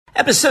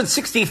Episode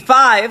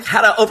 65,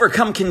 How to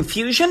Overcome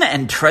Confusion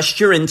and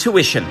Trust Your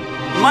Intuition.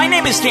 My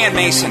name is Dan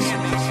Mason.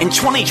 In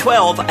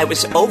 2012, I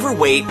was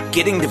overweight,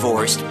 getting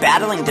divorced,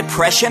 battling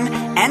depression,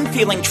 and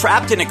feeling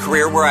trapped in a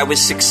career where I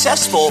was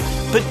successful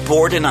but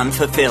bored and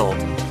unfulfilled.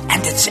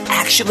 And it's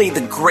actually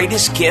the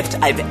greatest gift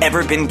I've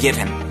ever been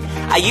given.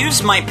 I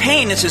used my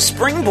pain as a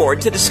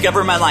springboard to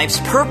discover my life's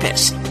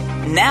purpose.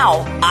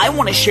 Now, I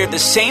want to share the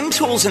same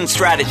tools and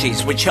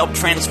strategies which help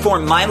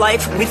transform my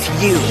life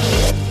with you,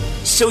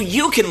 so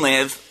you can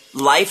live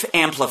Life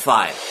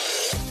Amplified.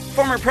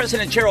 Former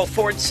President Gerald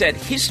Ford said,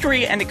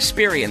 "History and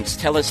experience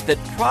tell us that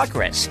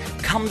progress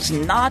comes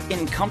not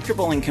in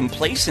comfortable and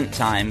complacent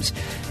times,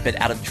 but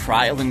out of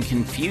trial and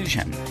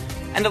confusion."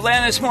 And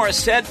Alanis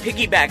Morissette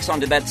piggybacks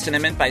onto that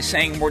sentiment by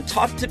saying, "We're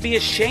taught to be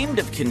ashamed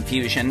of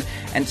confusion,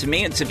 and to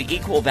me it's of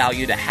equal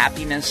value to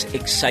happiness,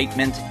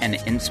 excitement, and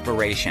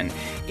inspiration."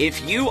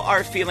 If you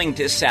are feeling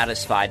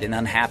dissatisfied and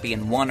unhappy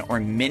in one or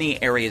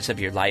many areas of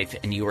your life,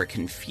 and you are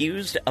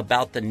confused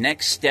about the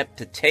next step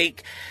to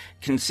take,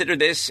 consider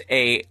this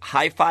a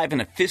high five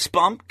and a fist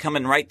bump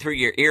coming right through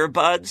your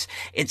earbuds.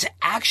 It's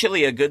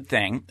actually a good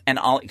thing, and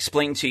I'll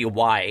explain to you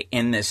why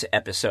in this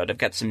episode. I've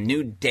got some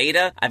new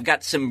data. I've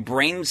got some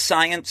brain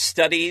science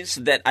studies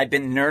that I've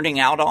been nerding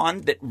out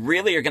on that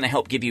really are going to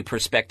help give you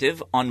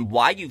perspective on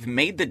why you've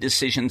made the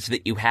decisions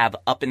that you have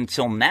up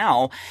until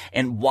now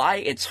and why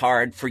it's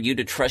hard for you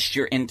to trust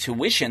your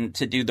intuition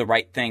to do the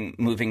right thing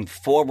moving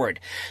forward.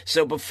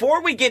 So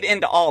before we get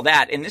into all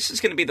that, and this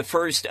is going to be the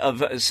first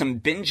of some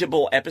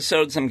bingeable episodes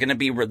I'm going to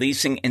be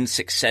releasing in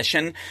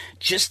succession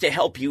just to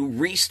help you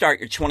restart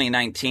your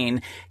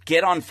 2019,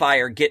 get on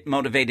fire, get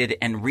motivated,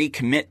 and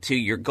recommit to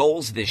your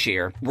goals this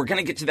year. We're going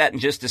to get to that in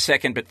just a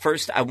second, but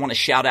first I want to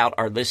shout out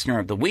our listener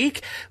of the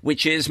week,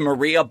 which is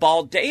Maria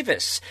Ball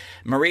Davis.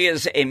 Maria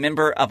is a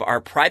member of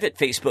our private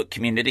Facebook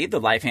community, the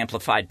Life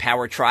Amplified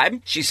Power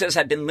Tribe. She says,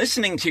 "I've been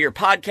listening to your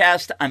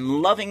podcast.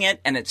 I'm loving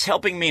it, and it's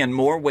helping me in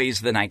more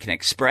ways than I can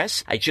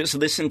express. I just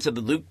listened to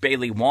the Luke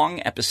Bailey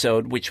Wong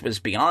episode, which was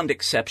beyond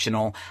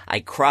exceptional. I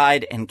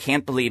cried and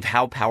can't believe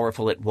how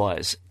powerful it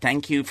was.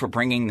 Thank you for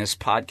bringing this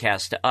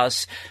podcast to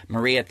us."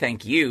 Maria,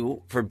 thank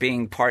you for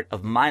being part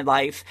of my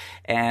life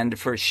and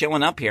for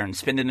showing up here and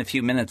spending a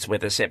few minutes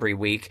with us every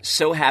week.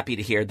 So happy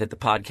to hear that the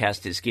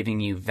podcast is giving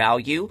you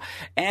value.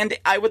 And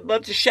I would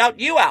love to shout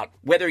you out.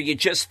 Whether you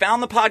just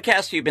found the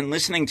podcast or you've been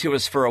listening to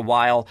us for a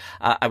while,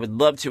 I would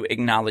love to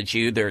acknowledge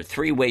you. There are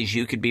 3 ways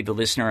you could be the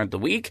listener of the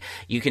week.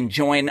 You can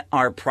join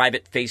our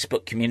private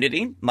Facebook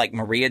community like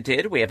Maria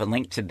did. We have a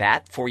link to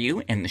that for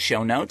you in the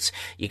show notes.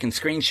 You can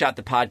screenshot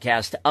the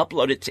podcast,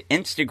 upload it to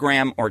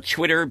Instagram or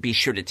Twitter. Be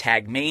sure to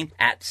tag me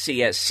at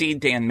CSC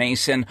Dan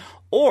Mason,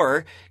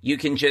 or you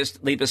can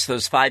just leave us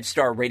those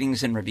 5-star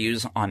ratings and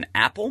reviews on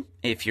Apple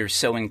if you're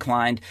so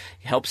inclined.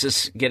 It helps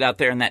us get out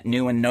there in that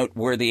new and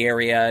noteworthy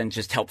area and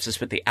just helps us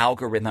with the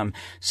algorithm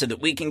so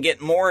that we can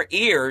get more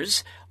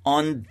ears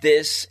on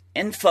this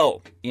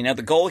info. You know,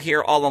 the goal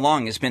here all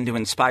along has been to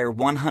inspire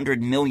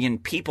 100 million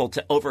people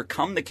to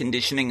overcome the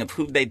conditioning of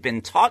who they've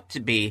been taught to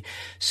be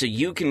so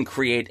you can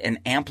create an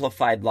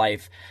amplified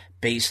life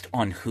based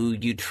on who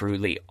you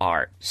truly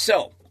are.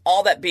 So,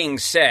 all that being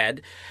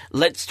said,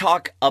 let's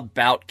talk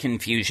about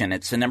confusion.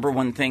 It's the number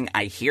one thing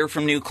I hear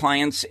from new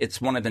clients. It's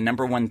one of the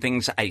number one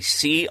things I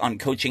see on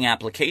coaching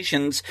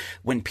applications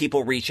when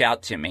people reach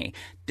out to me.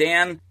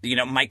 Dan,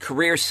 my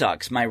career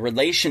sucks. My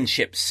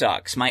relationship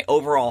sucks. My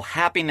overall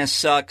happiness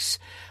sucks.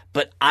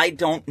 But I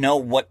don't know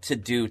what to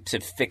do to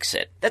fix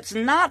it. That's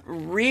not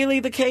really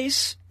the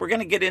case. We're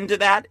going to get into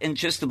that in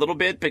just a little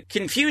bit, but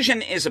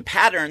confusion is a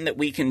pattern that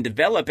we can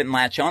develop and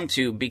latch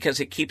onto because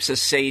it keeps us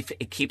safe,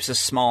 it keeps us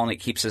small, and it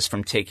keeps us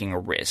from taking a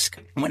risk.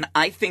 When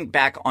I think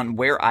back on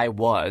where I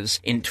was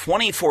in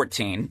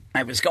 2014,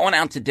 I was going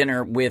out to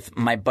dinner with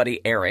my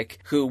buddy Eric,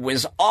 who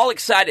was all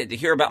excited to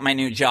hear about my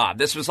new job.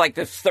 This was like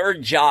the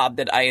 3rd job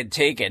that I had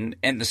taken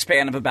in the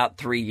span of about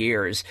 3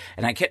 years,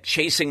 and I kept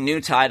chasing new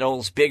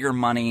titles, bigger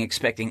money,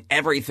 expecting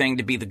everything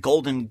to be the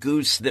golden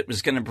goose that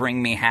was going to bring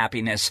me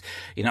happiness.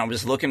 I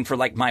was looking for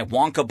like my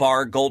Wonka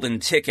bar golden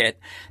ticket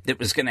that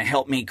was going to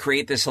help me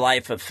create this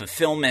life of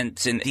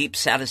fulfillment and deep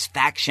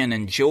satisfaction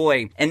and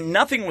joy. And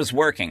nothing was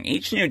working.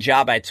 Each new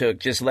job I took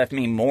just left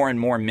me more and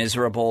more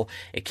miserable.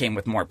 It came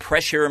with more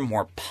pressure,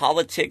 more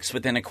politics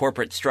within a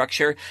corporate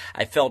structure.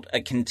 I felt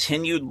a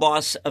continued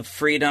loss of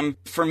freedom.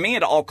 For me,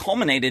 it all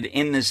culminated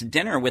in this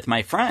dinner with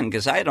my friend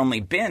because I had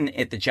only been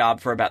at the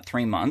job for about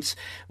 3 months.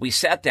 We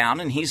sat down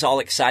and he's all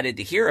excited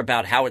to hear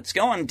about how it's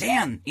going.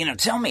 "Dan,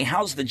 tell me,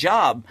 how's the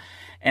job?"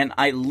 And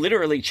I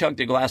literally chugged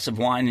a glass of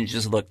wine and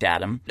just looked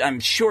at him. I'm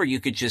sure you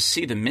could just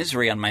see the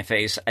misery on my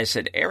face. I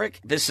said,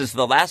 "Eric, this is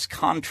the last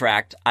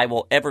contract I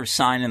will ever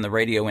sign in the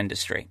radio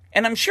industry."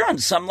 And I'm sure on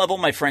some level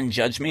my friend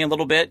judged me a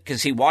little bit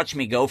because he watched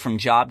me go from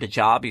job to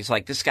job. He's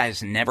like, "This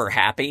guy's never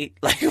happy.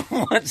 Like,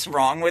 what's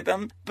wrong with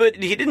him?" But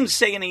he didn't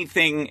say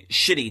anything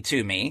shitty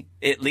to me,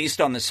 at least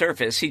on the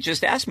surface. He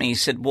just asked me, he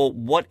said, "Well,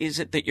 what is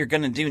it that you're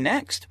going to do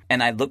next?"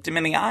 And I looked him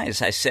in the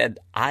eyes. I said,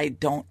 "I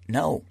don't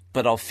know,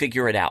 but I'll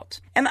figure it out."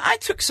 And I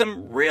took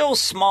some real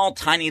small,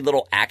 tiny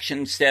little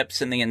action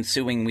steps in the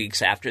ensuing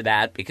weeks after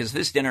that, because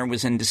this dinner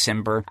was in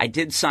December. I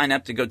did sign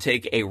up to go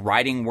take a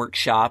writing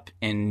workshop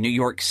in New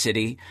York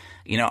City,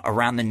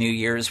 around the New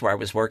Year's, where I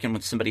was working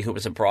with somebody who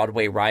was a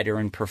Broadway writer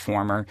and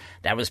performer.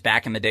 That was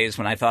back in the days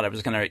when I thought I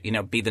was going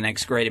to, be the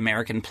next great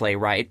American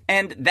playwright.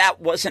 And that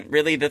wasn't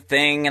really the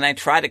thing. And I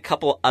tried a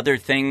couple other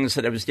things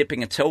that I was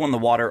dipping a toe in the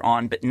water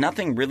on, but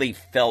nothing really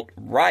felt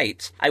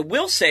right. I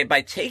will say,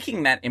 by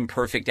taking that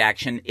imperfect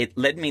action, it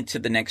led me to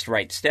the next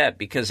right step,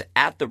 because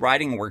at the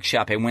writing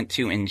workshop I went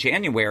to in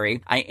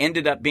January, I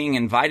ended up being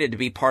invited to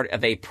be part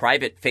of a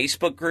private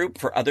Facebook group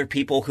for other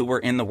people who were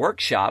in the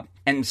workshop.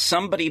 And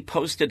somebody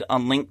posted a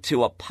link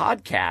to a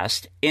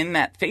podcast in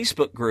that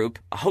Facebook group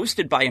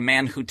hosted by a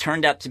man who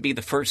turned out to be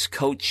the first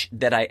coach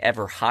that I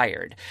ever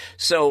hired.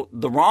 So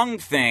the wrong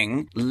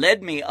thing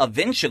led me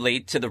eventually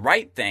to the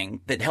right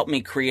thing that helped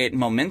me create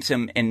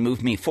momentum and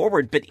move me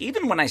forward. But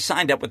even when I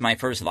signed up with my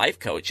first life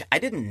coach, I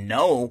didn't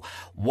know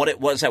what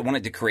it was I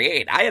wanted to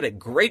create. I had a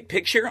great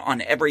picture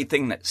on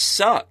everything that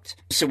sucked.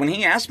 So when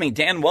he asked me,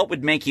 Dan, what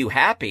would make you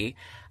happy?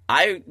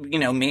 I'm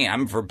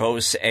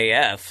verbose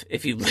AF.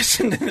 If you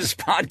listen to this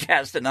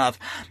podcast enough,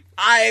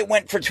 I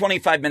went for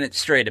 25 minutes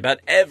straight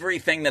about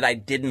everything that I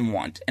didn't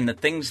want and the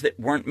things that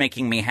weren't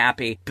making me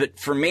happy. But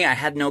for me, I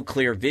had no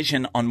clear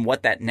vision on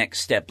what that next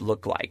step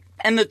looked like.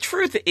 And the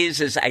truth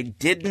is I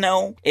did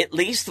know, at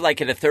least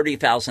like at a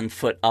 30,000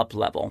 foot up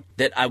level,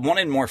 that I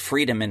wanted more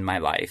freedom in my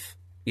life.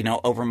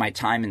 Over my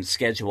time and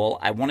schedule.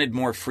 I wanted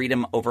more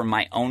freedom over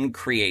my own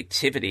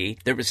creativity.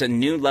 There was a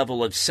new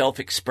level of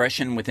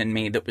self-expression within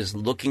me that was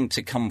looking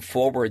to come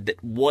forward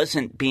that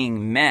wasn't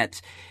being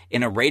met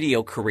in a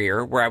radio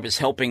career where I was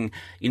helping,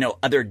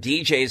 other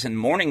DJs and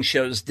morning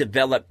shows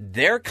develop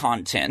their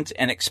content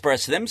and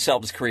express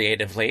themselves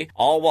creatively,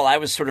 all while I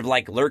was sort of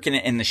like lurking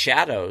in the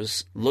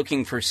shadows,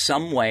 looking for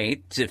some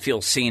way to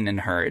feel seen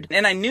and heard.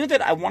 And I knew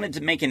that I wanted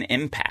to make an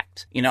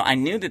impact. I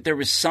knew that there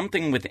was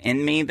something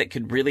within me that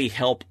could really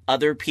help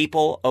other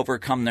people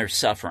overcome their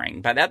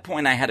suffering. By that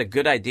point, I had a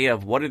good idea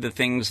of what are the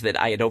things that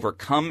I had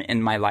overcome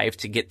in my life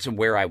to get to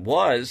where I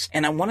was,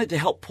 and I wanted to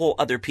help pull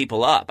other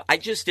people up. I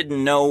just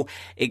didn't know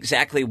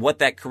exactly what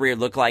that career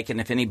looked like and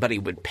if anybody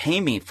would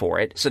pay me for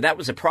it. So that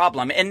was a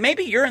problem. And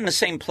maybe you're in the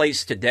same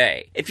place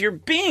today. If you're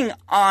being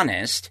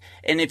honest,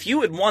 and if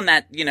you had won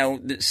that,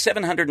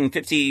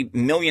 $750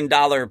 million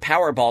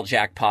Powerball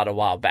jackpot a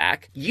while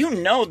back,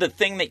 the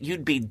thing that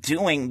you'd be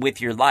doing with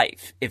your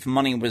life if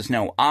money was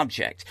no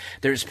object.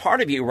 There's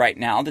part of you right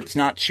now that's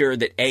not sure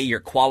that A, you're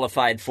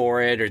qualified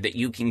for it, or that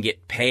you can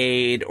get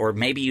paid, or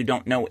maybe you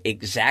don't know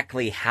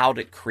exactly how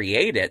to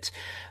create it.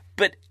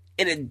 But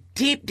at a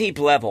deep, deep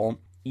level,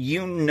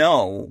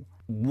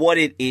 what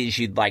it is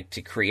you'd like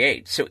to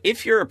create. So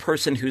if you're a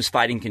person who's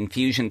fighting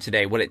confusion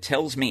today, what it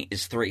tells me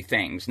is three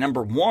things.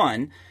 Number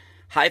one,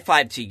 high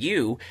five to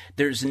you.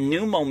 There's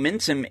new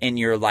momentum in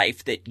your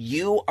life that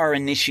you are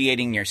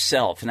initiating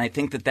yourself. And I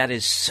think that that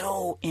is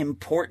so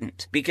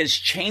important, because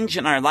change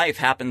in our life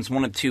happens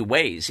one of two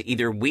ways.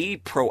 Either we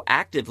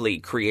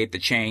proactively create the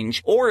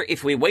change, or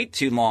if we wait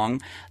too long,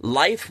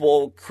 life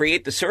will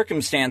create the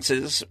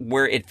circumstances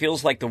where it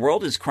feels like the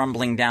world is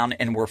crumbling down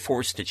and we're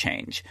forced to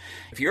change.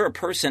 If you're a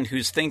person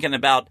who's thinking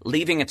about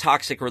leaving a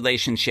toxic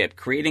relationship,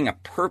 creating a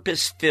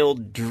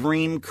purpose-filled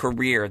dream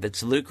career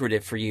that's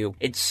lucrative for you,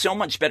 it's so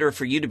much better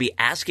for you to be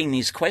asking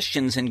these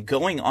questions and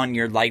going on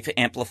your life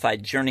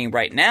amplified journey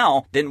right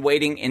now than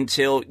waiting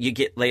until you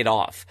get laid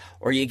off,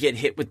 or you get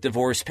hit with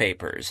divorce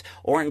papers,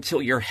 or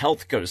until your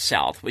health goes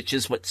south, which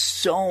is what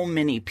so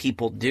many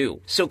people do.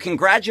 So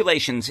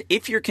congratulations.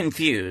 If you're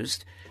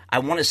confused, I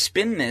want to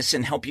spin this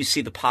and help you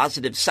see the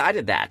positive side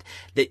of that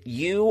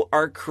you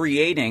are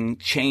creating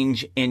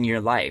change in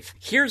your life.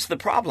 Here's the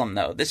problem,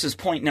 though. This is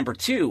point number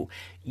two.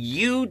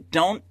 You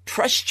don't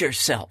trust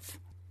yourself.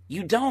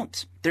 You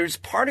don't. There's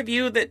part of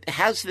you that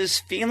has this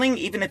feeling,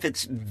 even if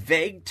it's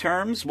vague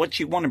terms,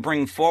 what you want to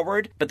bring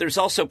forward. But there's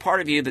also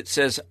part of you that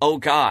says, oh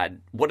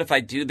God, what if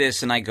I do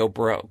this and I go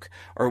broke?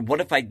 Or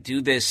what if I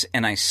do this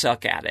and I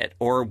suck at it?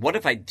 Or what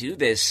if I do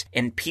this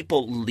and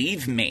people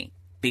leave me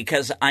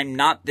because I'm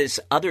not this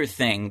other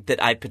thing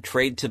that I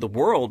portrayed to the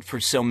world for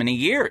so many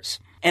years?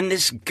 And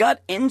this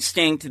gut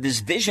instinct, this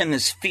vision,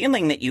 this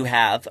feeling that you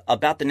have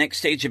about the next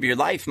stage of your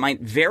life might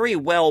very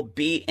well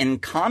be in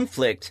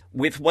conflict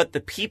with what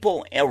the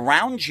people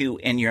around you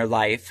in your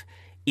life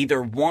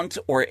either want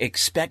or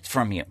expect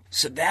from you.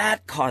 So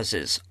that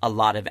causes a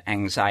lot of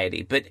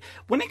anxiety. But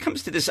when it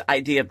comes to this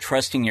idea of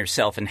trusting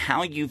yourself and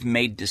how you've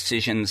made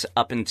decisions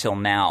up until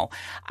now,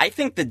 I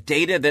think the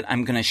data that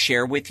I'm going to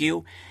share with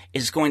you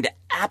is going to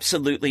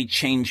absolutely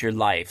change your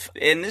life.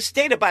 And this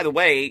data, by the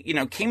way,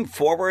 came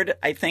forward,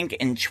 I think,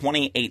 in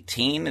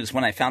 2018 is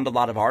when I found a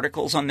lot of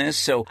articles on this.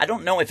 So I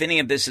don't know if any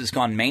of this has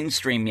gone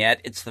mainstream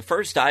yet. It's the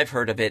first I've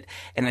heard of it.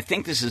 And I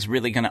think this is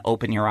really going to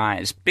open your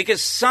eyes,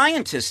 because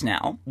scientists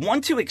now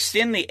want to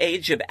extend the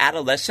age of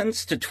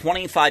adolescence to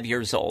 25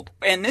 years old.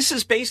 And this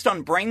is based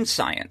on brain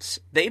science.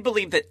 They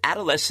believe that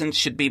adolescents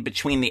should be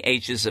between the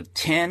ages of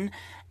 10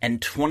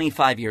 and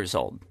 25 years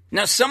old.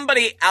 Now,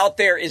 somebody out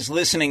there is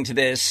listening to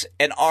this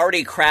and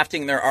already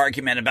crafting their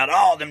argument about,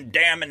 oh, them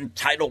damn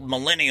entitled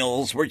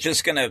millennials, we're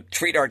just going to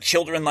treat our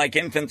children like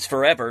infants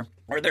forever.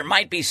 Or there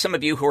might be some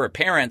of you who are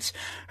parents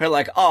who are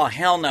like, oh,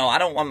 hell no, I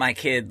don't want my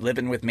kid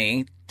living with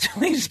me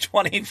till he's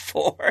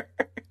 24.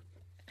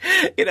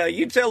 You know,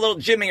 you tell little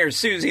Jimmy or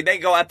Susie, they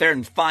go out there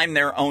and find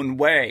their own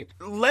way.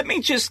 Let me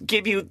just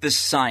give you the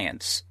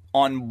science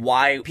on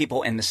why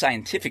people in the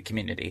scientific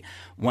community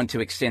want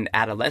to extend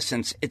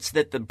adolescence. It's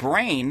that the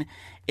brain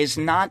is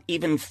not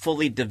even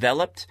fully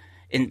developed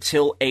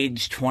until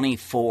age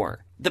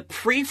 24. The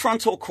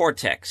prefrontal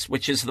cortex,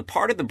 which is the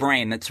part of the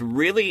brain that's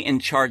really in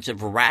charge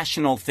of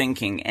rational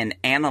thinking and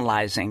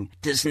analyzing,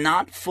 does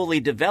not fully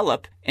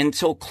develop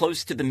until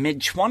close to the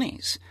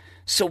mid-20s.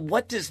 So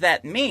what does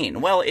that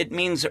mean? Well, it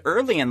means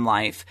early in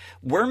life,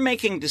 we're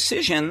making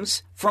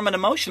decisions from an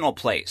emotional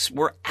place.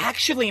 We're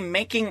actually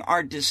making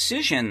our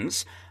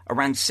decisions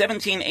around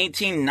 17,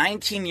 18,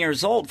 19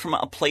 years old from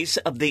a place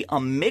of the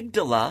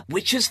amygdala,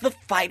 which is the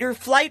fight or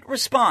flight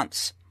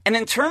response. And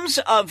in terms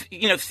of,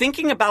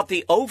 thinking about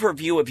the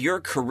overview of your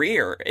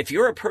career, if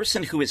you're a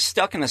person who is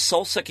stuck in a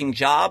soul-sucking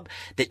job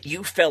that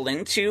you fell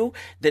into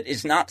that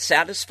is not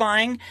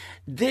satisfying,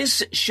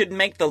 this should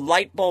make the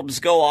light bulbs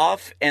go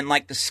off and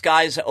like the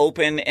skies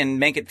open and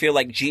make it feel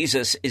like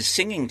Jesus is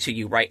singing to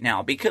you right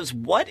now. Because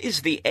what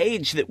is the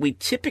age that we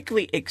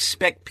typically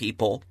expect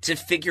people to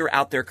figure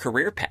out their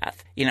career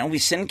path? We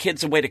send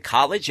kids away to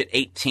college at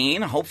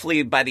 18.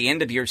 Hopefully by the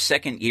end of your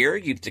second year,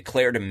 you've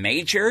declared a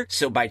major.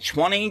 So by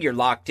 20, you're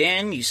locked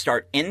in, you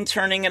start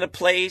interning at a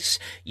place,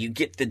 you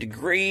get the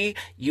degree,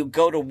 you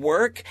go to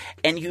work,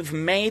 and you've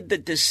made the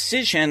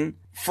decision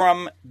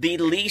from the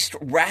least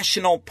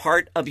rational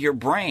part of your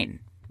brain.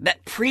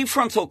 That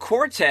prefrontal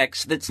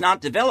cortex that's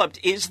not developed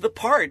is the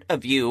part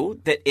of you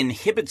that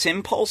inhibits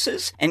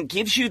impulses and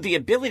gives you the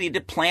ability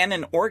to plan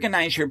and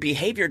organize your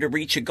behavior to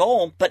reach a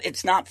goal, but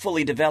it's not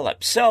fully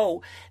developed.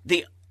 So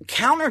the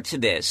counter to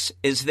this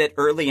is that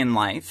early in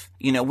life,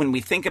 when we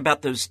think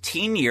about those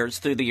teen years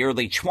through the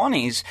early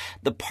 20s,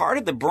 the part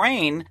of the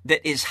brain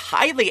that is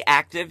highly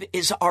active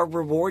is our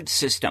reward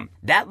system.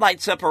 That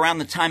lights up around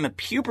the time of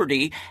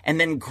puberty and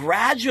then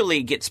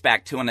gradually gets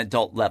back to an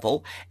adult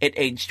level at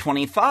age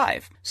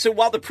 25. So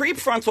while the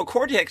prefrontal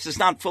cortex is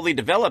not fully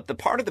developed, the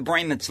part of the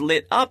brain that's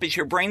lit up is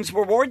your brain's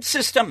reward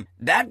system.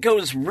 That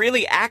goes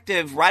really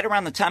active right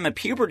around the time of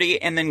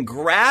puberty and then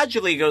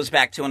gradually goes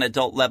back to an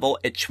adult level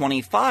at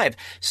 25.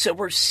 So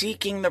we're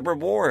seeking the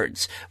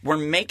rewards. We're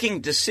making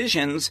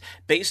decisions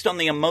based on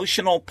the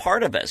emotional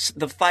part of us,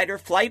 the fight or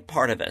flight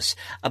part of us,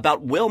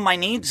 about will my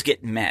needs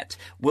get met?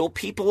 Will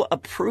people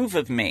approve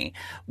of me?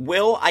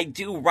 Will I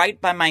do right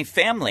by my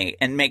family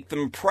and make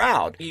them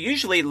proud?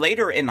 Usually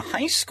later in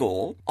high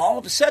school, all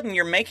of a sudden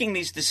you're making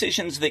these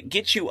decisions that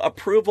get you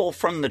approval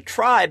from the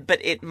tribe, but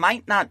it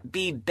might not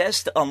be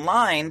best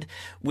aligned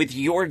with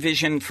your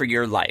vision for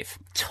your life.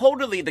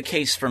 Totally the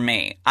case for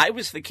me. I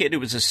was the kid who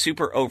was a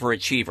super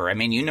overachiever. I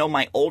mean,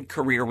 my old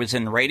career was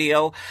in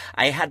radio.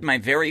 I had my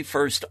very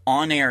first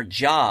on-air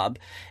job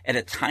at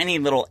a tiny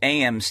little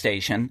AM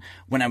station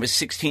when I was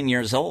 16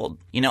 years old.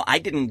 I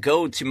didn't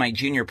go to my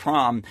junior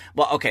prom.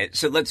 Well, okay,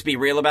 so let's be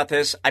real about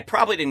this. I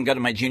probably didn't go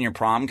to my junior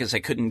prom because I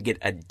couldn't get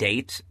a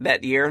date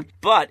that year,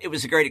 but it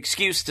was a great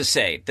excuse to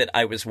say that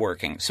I was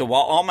working. So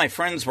while all my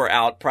friends were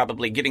out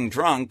probably getting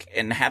drunk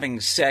and having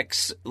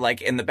sex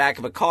like in the back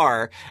of a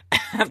car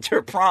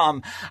after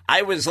prom,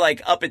 I was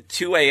like up at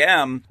 2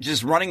 a.m.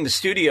 just running the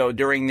studio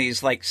during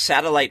these like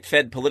satellite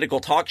fed political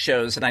talk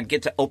shows, and I'd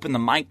get to open the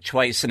mic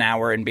twice an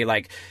hour and be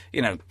like,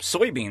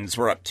 soybeans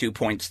were up 2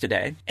 points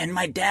today. And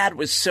my dad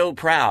was so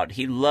proud.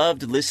 He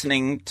loved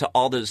listening to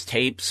all those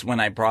tapes when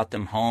I brought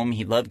them home.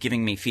 He loved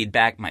giving me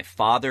feedback. My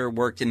father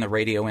worked in the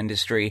radio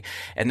industry,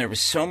 and there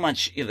was so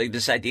much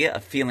this idea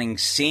of feeling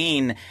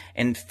seen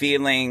and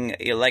feeling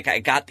like I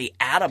got the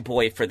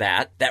attaboy for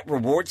that. That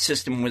reward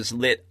system was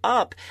lit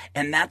up,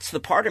 and that's the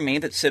part of me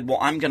that said, well,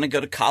 I'm going to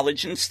go to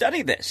college and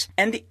study this.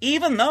 And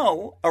even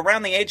though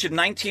around the age of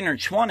 19 or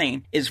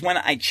 20 is when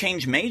I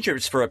changed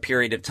majors for a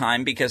period of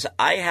time because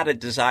I had a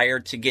desire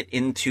to get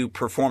into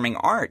performing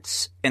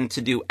arts and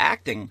to do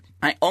acting,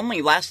 I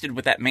only lasted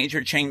with that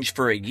major change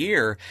for a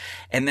year,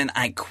 and then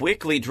I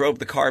quickly drove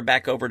the car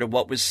back over to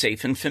what was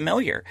safe and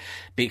familiar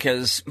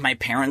because my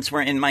parents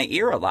were in my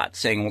ear a lot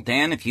saying, well,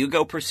 Dan, if you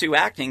go pursue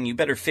acting, you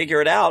better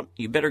figure it out.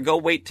 You better go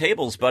wait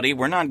tables, buddy.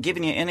 We're not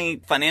giving you any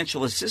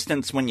financial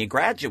assistance when you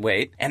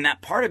graduate. And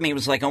that part of me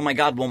was like, oh my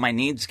God, will my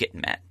needs get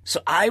met? So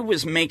I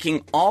was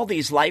making all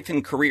these life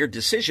and career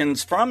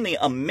decisions from the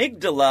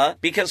amygdala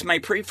because my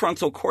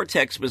prefrontal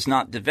cortex was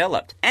not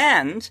developed.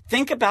 And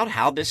think about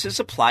how how this is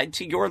applied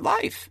to your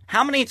life.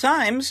 How many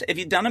times have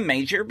you done a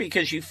major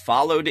because you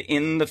followed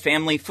in the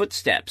family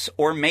footsteps?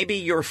 Or maybe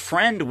your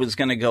friend was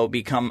going to go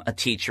become a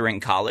teacher in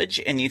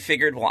college and you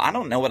figured, well, I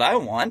don't know what I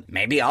want.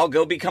 Maybe I'll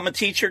go become a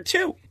teacher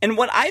too. And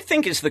what I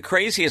think is the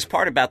craziest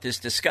part about this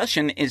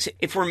discussion is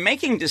if we're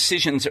making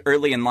decisions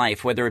early in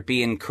life, whether it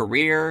be in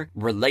career,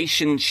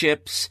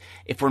 relationships,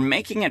 if we're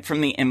making it from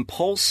the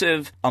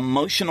impulsive,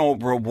 emotional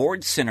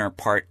reward center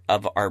part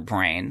of our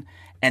brain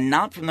and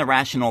not from the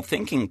rational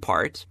thinking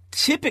part,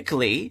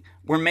 typically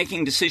we're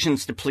making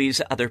decisions to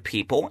please other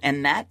people,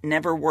 and that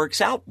never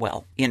works out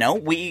well.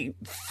 We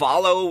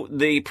follow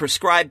the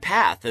prescribed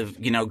path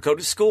of, go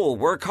to school,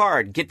 work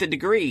hard, get the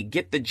degree,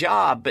 get the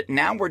job, but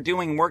now we're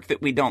doing work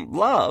that we don't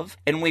love,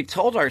 and we've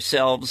told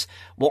ourselves,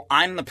 well,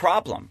 I'm the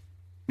problem.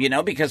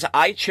 Because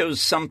I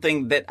chose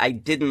something that I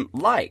didn't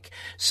like.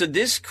 So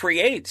this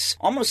creates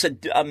almost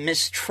a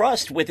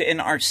mistrust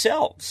within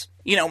ourselves.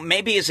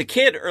 Maybe as a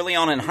kid early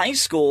on in high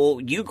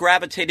school, you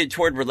gravitated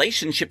toward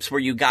relationships where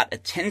you got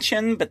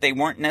attention, but they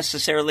weren't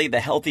necessarily the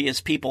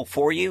healthiest people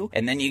for you.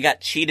 And then you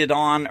got cheated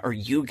on or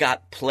you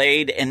got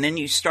played. And then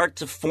you start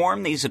to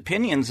form these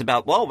opinions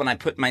about, well, when I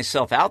put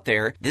myself out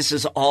there, this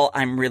is all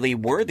I'm really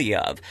worthy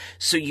of.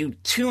 So you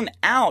tune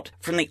out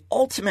from the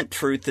ultimate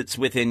truth that's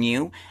within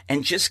you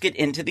and just get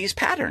into these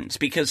patterns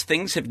because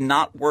things have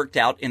not worked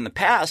out in the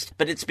past,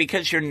 but it's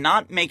because you're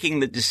not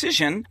making the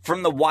decision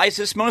from the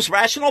wisest, most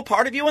rational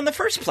part of you in the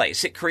first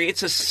place. It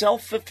creates a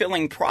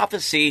self-fulfilling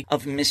prophecy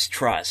of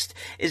mistrust.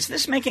 Is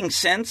this making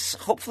sense?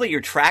 Hopefully you're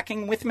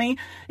tracking with me.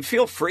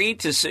 Feel free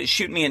to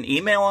shoot me an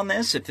email on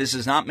this if this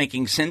is not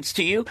making sense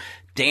to you.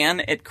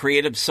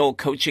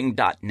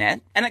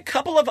 Dan@creativesoulcoaching.net. And a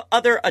couple of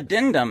other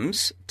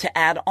addendums to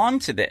add on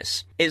to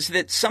this is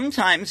that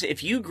sometimes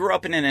if you grew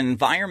up in an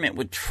environment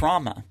with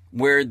trauma,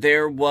 where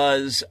there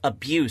was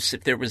abuse,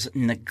 if there was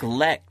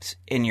neglect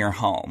in your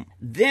home,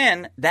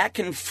 then that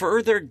can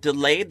further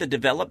delay the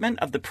development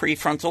of the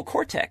prefrontal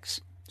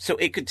cortex. So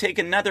it could take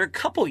another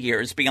couple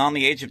years beyond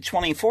the age of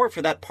 24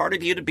 for that part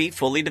of you to be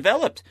fully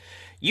developed.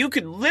 You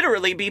could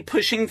literally be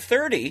pushing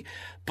 30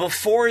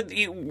 before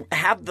you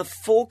have the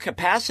full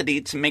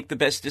capacity to make the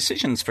best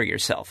decisions for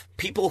yourself.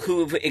 People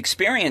who've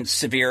experienced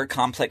severe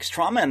complex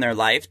trauma in their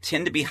life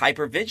tend to be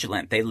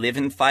hypervigilant. They live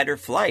in fight or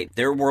flight.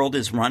 Their world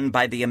is run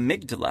by the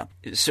amygdala.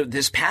 So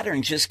this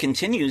pattern just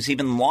continues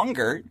even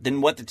longer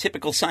than what the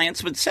typical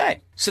science would say.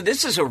 So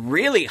this is a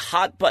really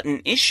hot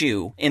button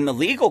issue in the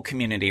legal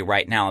community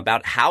right now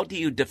about how do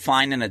you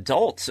define an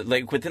adult?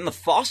 Like within the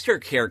foster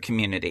care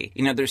community,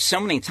 there's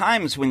so many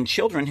times when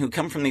children who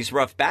come from these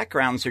rough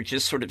backgrounds are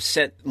just sort of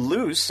set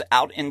loose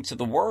out into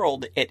the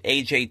world at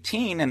age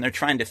 18 and they're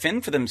trying to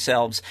fend for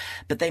themselves,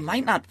 but they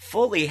might not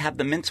fully have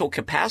the mental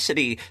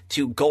capacity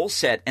to goal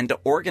set and to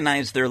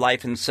organize their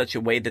life in such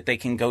a way that they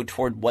can go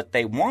toward what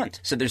they want.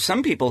 So there's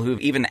some people who've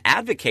even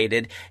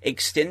advocated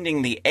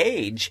extending the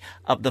age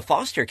of the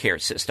foster care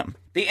system.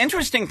 The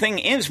interesting thing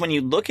is when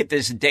you look at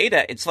this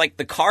data, it's like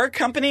the car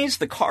companies,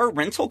 the car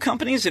rental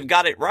companies have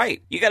got it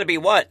right. You got to be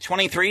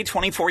 23,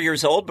 24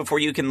 years old before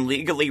you can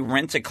legally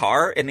rent a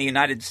car in the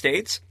United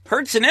States?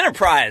 Hertz and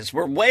Enterprise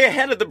were way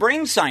ahead of the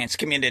brain science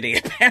community,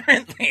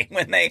 apparently,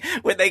 when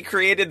they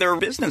created their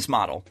business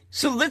model.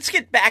 So let's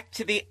get back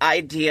to the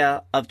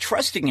idea of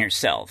trusting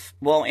yourself.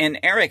 Well, in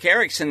Erik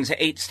Erikson's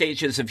 8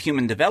 stages of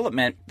human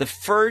development, the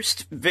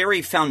first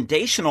very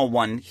foundational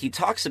one he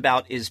talks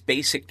about is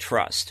basic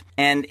trust.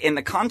 And in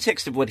the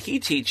context of what he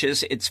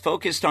teaches, it's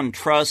focused on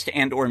trust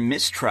and or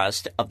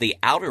mistrust of the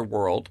outer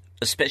world,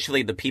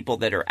 especially the people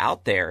that are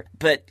out there.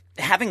 But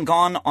having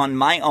gone on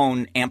my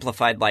own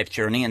amplified life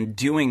journey and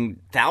doing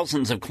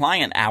thousands of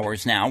client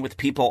hours now with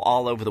people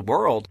all over the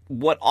world,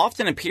 what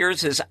often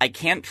appears is I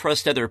can't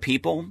trust other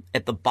people.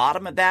 At the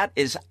bottom of that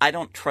is I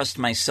don't trust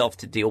myself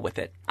to deal with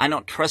it. I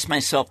don't trust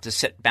myself to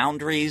set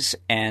boundaries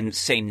and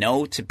say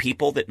no to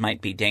people that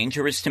might be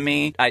dangerous to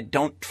me. I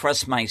don't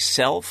trust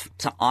myself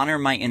to honor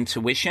my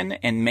intuition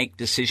and make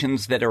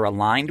decisions that are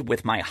aligned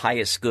with my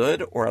highest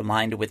good or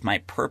aligned with my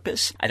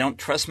purpose. I don't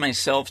trust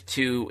myself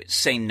to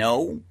say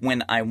no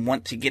when I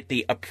want to get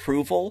the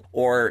approval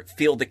or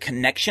feel the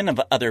connection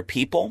of other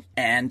people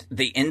and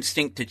the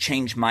instinct to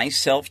change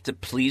myself to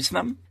please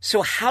them.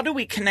 So how do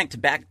we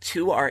connect back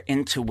to our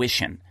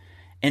intuition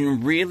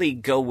and really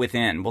go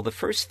within? Well, the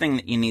first thing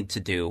that you need to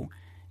do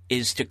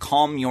is to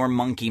calm your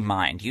monkey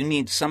mind. You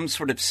need some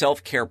sort of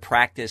self-care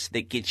practice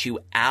that gets you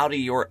out of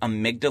your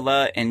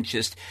amygdala and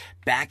just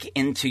back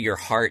into your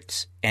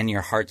heart and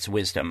your heart's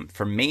wisdom.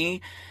 For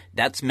me,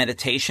 that's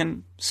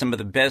meditation. Some of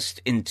the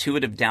best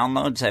intuitive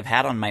downloads I've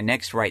had on my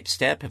next right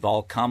step have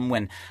all come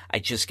when I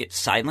just get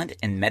silent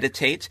and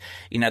meditate.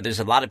 There's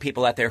a lot of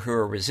people out there who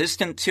are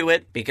resistant to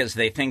it because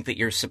they think that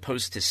you're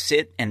supposed to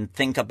sit and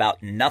think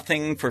about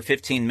nothing for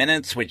 15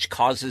 minutes, which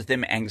causes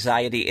them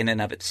anxiety in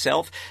and of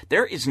itself.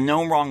 There is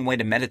no wrong way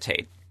to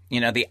meditate.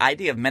 The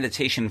idea of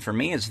meditation for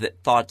me is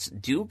that thoughts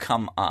do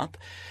come up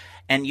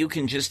and you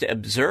can just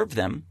observe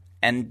them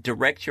and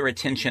direct your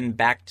attention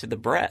back to the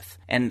breath.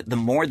 And the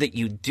more that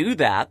you do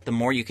that, the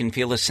more you can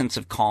feel a sense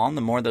of calm,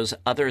 the more those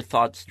other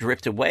thoughts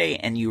drift away,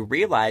 and you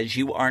realize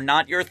you are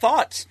not your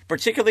thoughts,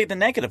 particularly the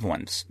negative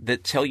ones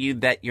that tell you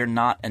that you're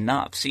not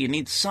enough. So you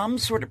need some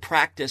sort of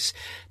practice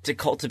to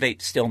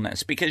cultivate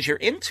stillness, because your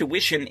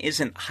intuition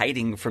isn't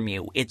hiding from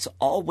you. It's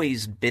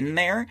always been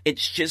there.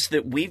 It's just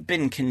that we've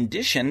been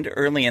conditioned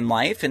early in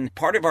life, and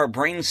part of our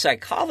brain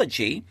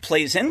psychology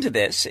plays into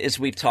this, as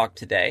we've talked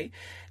today,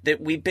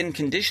 that we've been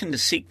conditioned to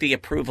seek the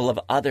approval of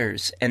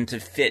others and to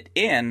fit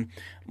in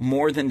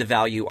more than to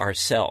value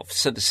ourselves.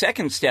 So the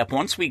second step,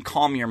 once we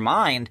calm your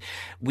mind,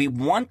 we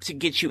want to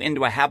get you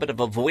into a habit of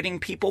avoiding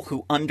people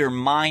who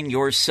undermine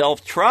your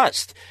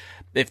self-trust.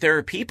 If there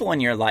are people in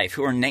your life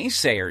who are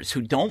naysayers,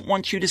 who don't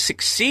want you to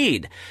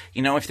succeed,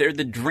 if they're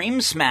the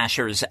dream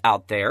smashers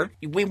out there,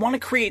 we want to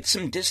create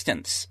some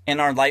distance in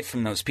our life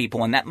from those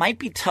people. And that might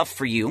be tough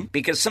for you,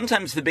 because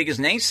sometimes the biggest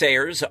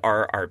naysayers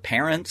are our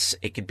parents.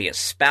 It could be a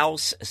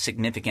spouse, a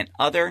significant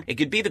other. It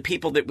could be the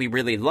people that we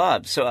really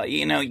love. So,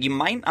 you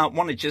might not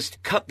want to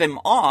just cut them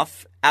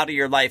off out of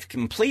your life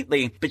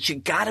completely, but you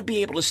got to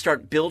be able to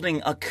start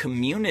building a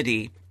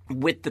community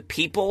with the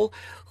people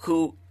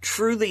who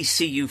truly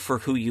see you for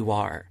who you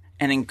are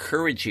and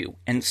encourage you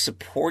and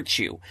support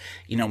you.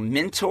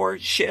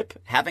 Mentorship,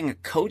 having a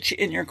coach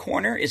in your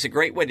corner is a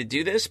great way to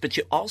do this, but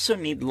you also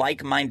need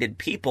like-minded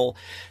people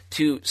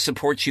to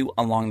support you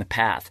along the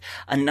path.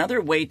 Another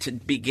way to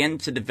begin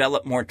to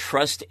develop more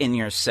trust in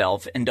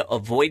yourself and to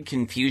avoid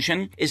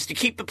confusion is to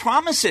keep the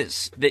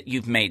promises that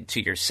you've made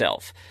to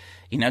yourself.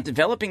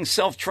 Developing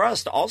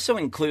self-trust also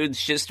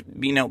includes just,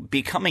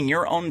 becoming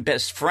your own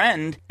best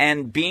friend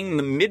and being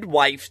the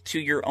midwife to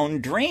your own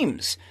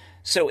dreams.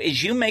 So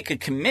as you make a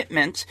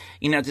commitment,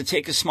 to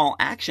take a small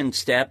action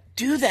step,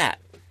 do that.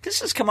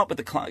 This has come up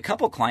with a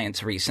couple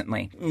clients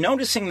recently,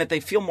 noticing that they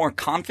feel more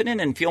confident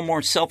and feel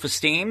more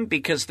self-esteem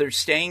because they're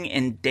staying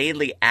in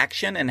daily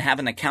action and have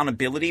an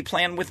accountability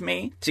plan with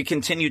me to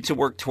continue to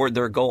work toward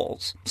their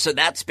goals. So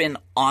that's been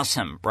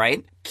awesome,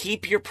 right?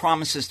 Keep your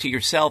promises to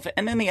yourself.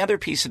 And then the other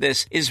piece of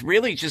this is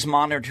really just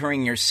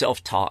monitoring your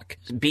self-talk,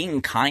 being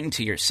kind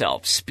to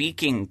yourself,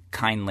 speaking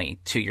kindly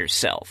to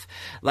yourself.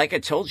 Like I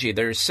told you,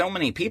 there's so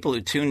many people who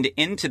tuned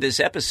into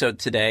this episode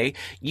today.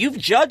 You've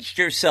judged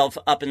yourself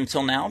up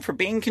until now for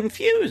being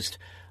confused.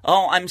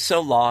 Oh, I'm so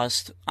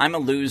lost. I'm a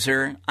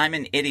loser. I'm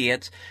an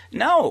idiot.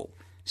 No.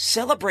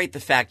 Celebrate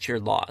the fact you're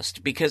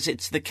lost, because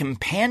it's the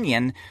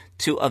companion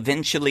to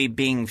eventually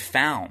being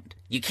found.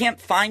 You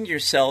can't find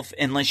yourself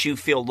unless you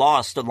feel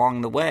lost along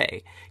the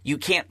way. You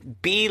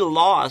can't be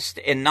lost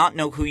and not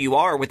know who you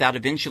are without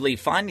eventually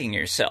finding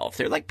yourself.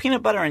 They're like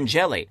peanut butter and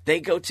jelly.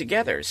 They go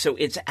together. So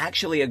it's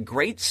actually a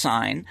great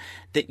sign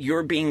that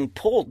you're being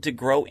pulled to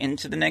grow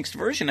into the next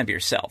version of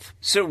yourself.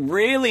 So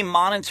really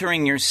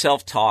monitoring your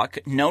self-talk,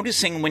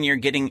 noticing when you're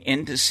getting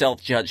into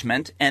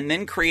self-judgment, and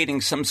then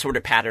creating some sort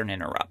of pattern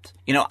interrupt.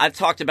 I've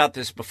talked about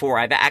this before.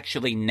 I've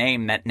actually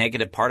named that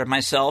negative part of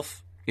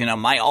myself.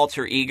 My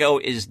alter ego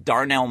is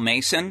Darnell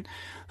Mason,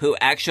 who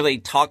actually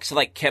talks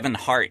like Kevin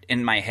Hart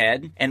in my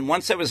head. And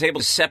once I was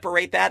able to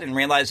separate that and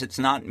realize it's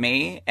not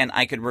me, and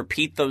I could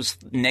repeat those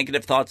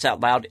negative thoughts out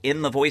loud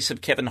in the voice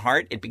of Kevin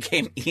Hart, it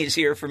became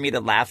easier for me to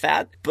laugh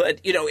at. But,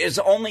 it's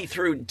only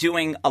through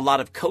doing a lot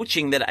of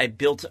coaching that I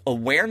built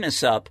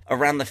awareness up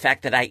around the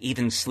fact that I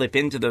even slip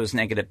into those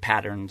negative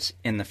patterns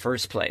in the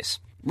first place.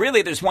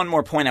 Really, there's one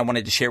more point I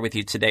wanted to share with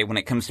you today when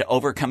it comes to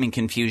overcoming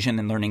confusion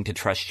and learning to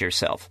trust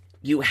yourself.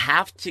 You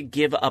have to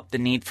give up the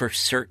need for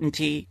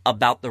certainty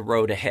about the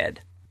road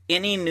ahead.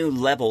 Any new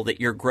level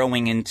that you're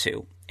growing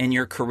into in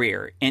your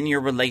career, in your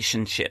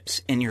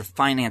relationships, in your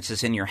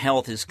finances, in your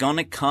health is going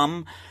to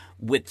come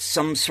with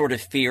some sort of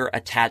fear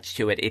attached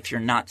to it. If you're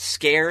not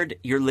scared,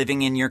 you're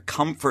living in your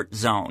comfort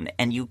zone,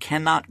 and you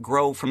cannot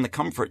grow from the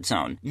comfort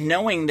zone.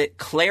 Knowing that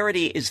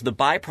clarity is the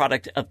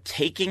byproduct of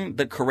taking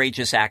the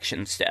courageous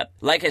action step.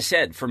 Like I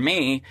said, for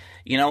me,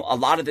 a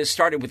lot of this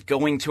started with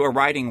going to a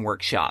writing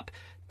workshop,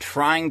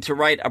 trying to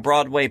write a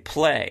Broadway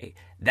play,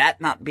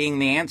 that not being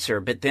the answer,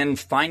 but then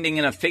finding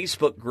in a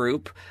Facebook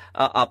group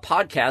a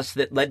podcast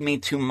that led me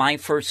to my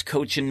first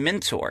coach and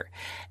mentor.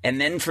 And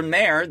then from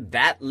there,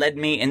 that led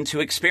me into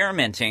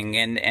experimenting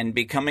and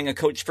becoming a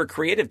coach for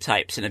creative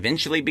types and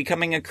eventually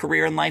becoming a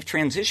career and life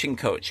transition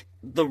coach.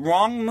 The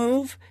wrong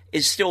move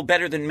is still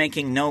better than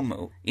making no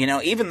move.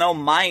 Even though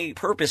my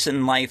purpose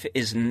in life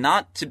is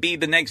not to be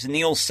the next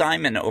Neil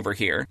Simon over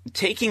here,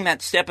 taking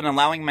that step and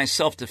allowing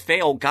myself to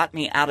fail got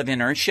me out of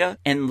inertia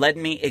and led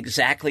me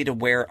exactly to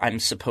where I'm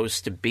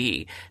supposed to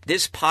be.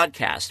 This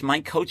podcast, my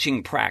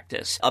coaching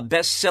practice, a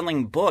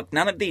best-selling book,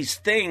 none of these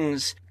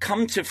things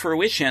come to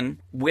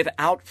fruition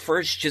without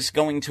first just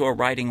going to a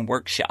writing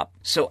workshop.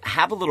 So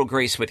have a little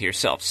grace with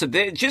yourself. So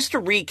just to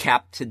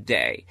recap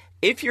today,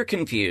 if you're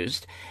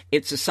confused,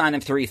 it's a sign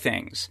of three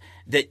things.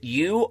 That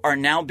you are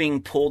now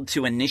being pulled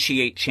to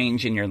initiate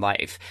change in your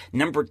life.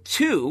 Number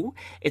two,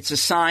 it's a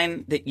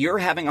sign that you're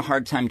having a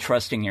hard time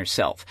trusting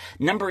yourself.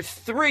 Number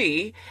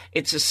three,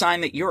 it's a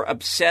sign that you're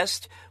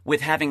obsessed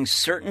with having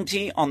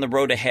certainty on the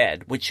road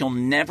ahead, which you'll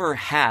never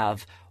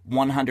have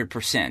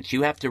 100%.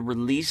 You have to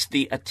release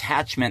the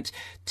attachment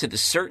to the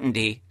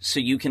certainty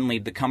so you can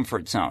leave the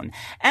comfort zone.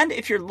 And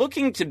if you're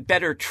looking to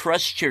better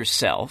trust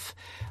yourself,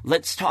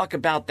 let's talk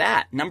about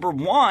that. Number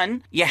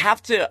one, you have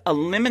to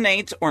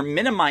eliminate or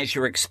minimize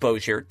your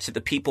exposure to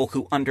the people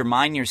who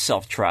undermine your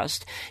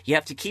self-trust. You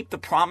have to keep the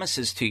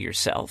promises to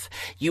yourself.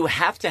 You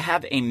have to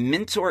have a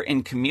mentor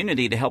and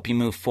community to help you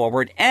move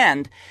forward.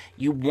 And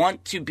you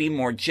want to be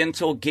more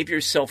gentle, give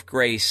yourself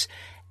grace,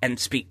 and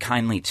speak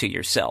kindly to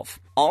yourself.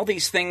 All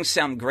these things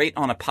sound great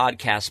on a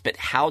podcast, but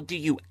how do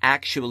you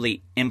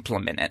actually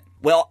implement it?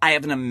 Well, I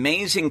have an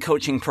amazing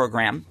coaching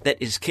program that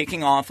is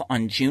kicking off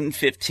on June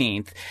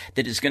 15th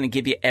that is going to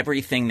give you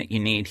everything that you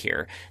need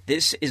here.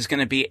 This is going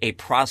to be a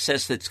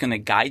process that's going to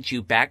guide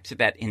you back to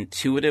that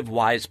intuitive,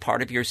 wise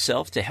part of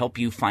yourself to help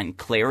you find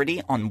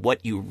clarity on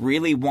what you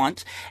really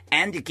want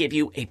and to give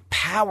you a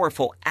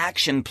powerful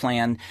action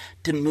plan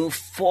to move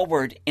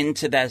forward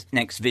into that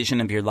next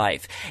vision of your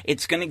life.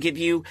 It's going to give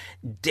you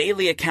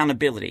daily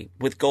accountability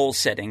with goal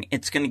setting.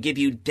 It's going to give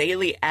you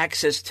daily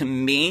access to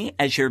me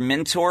as your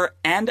mentor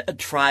and a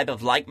tribe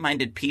of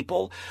like-minded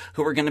people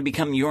who are going to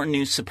become your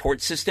new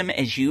support system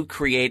as you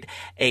create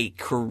a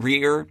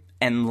career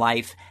and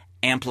life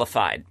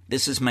amplified.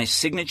 This is my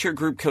signature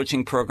group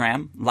coaching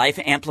program, Life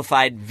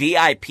Amplified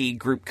VIP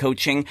group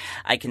coaching.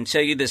 I can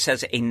tell you this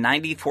has a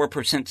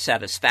 94%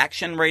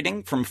 satisfaction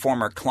rating from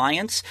former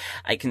clients.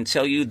 I can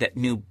tell you that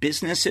new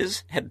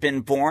businesses have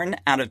been born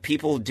out of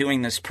people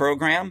doing this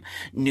program.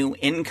 New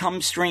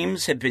income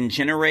streams have been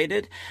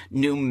generated.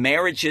 New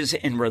marriages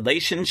and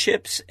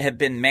relationships have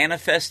been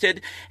manifested.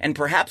 And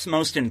perhaps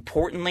most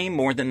importantly,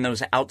 more than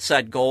those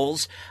outside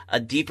goals, a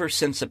deeper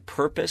sense of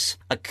purpose,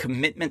 a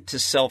commitment to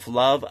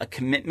self-love, a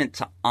commitment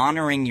to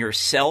honoring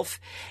yourself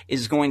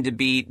is going to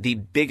be the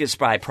biggest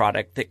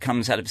byproduct that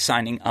comes out of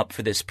signing up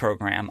for this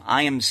program.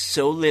 I am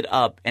so lit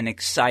up and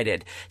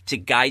excited to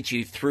guide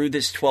you through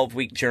this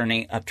 12-week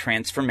journey of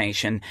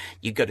transformation.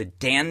 You go to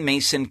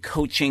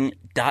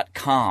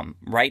danmasoncoaching.com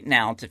right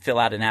now to fill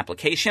out an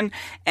application.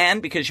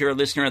 And because you're a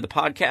listener of the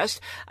podcast,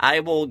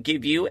 I will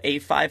give you a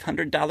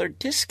 $500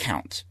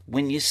 discount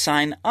when you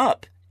sign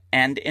up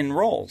and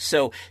enroll.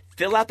 So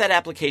fill out that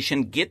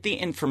application, get the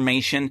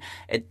information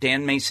at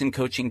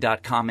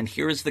danmasoncoaching.com, and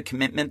here is the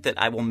commitment that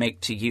I will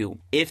make to you.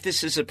 If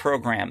this is a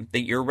program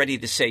that you're ready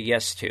to say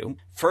yes to,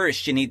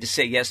 first you need to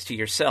say yes to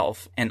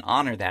yourself and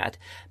honor that,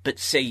 but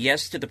say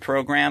yes to the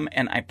program,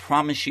 and I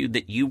promise you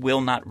that you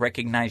will not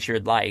recognize your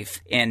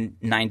life in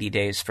 90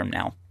 days from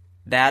now.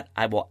 That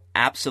I will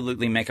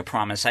absolutely make a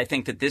promise. I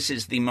think that this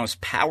is the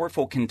most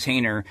powerful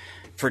container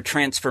for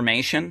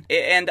transformation.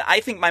 And I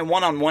think my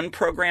one-on-one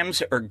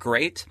programs are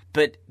great,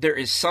 but there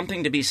is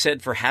something to be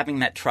said for having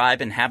that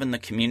tribe and having the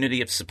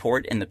community of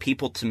support and the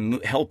people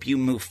to help you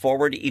move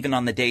forward even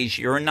on the days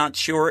you're not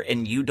sure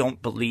and you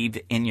don't believe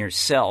in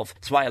yourself.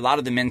 That's why a lot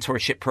of the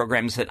mentorship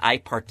programs that I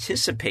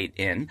participate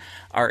in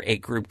are a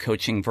group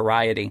coaching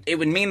variety. It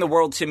would mean the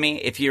world to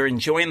me if you're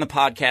enjoying the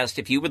podcast,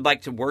 if you would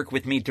like to work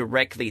with me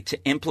directly to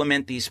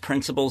implement these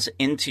principles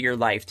into your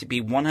life, to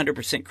be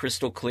 100%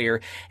 crystal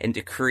clear and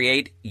to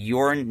create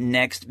your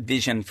next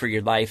vision for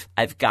your life,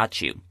 I've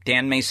got you.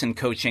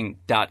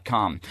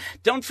 danmasoncoaching.com.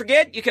 Don't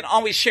forget, you can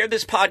always share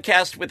this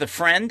podcast with a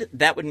friend.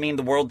 That would mean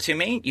the world to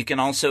me. You can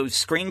also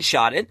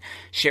screenshot it,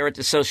 share it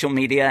to social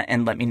media,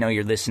 and let me know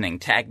you're listening.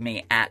 Tag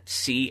me at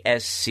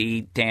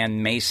CSC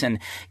Dan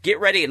Mason. Get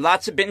ready.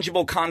 Lots of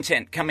bingeable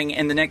content coming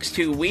in the next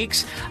 2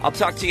 weeks. I'll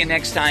talk to you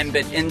next time,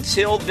 but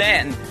until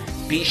then,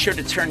 be sure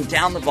to turn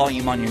down the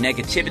volume on your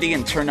negativity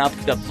and turn up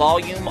the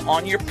volume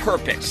on your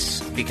purpose,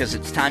 because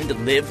it's time to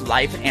live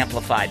life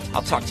amplified.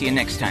 I'll talk to you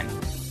next time.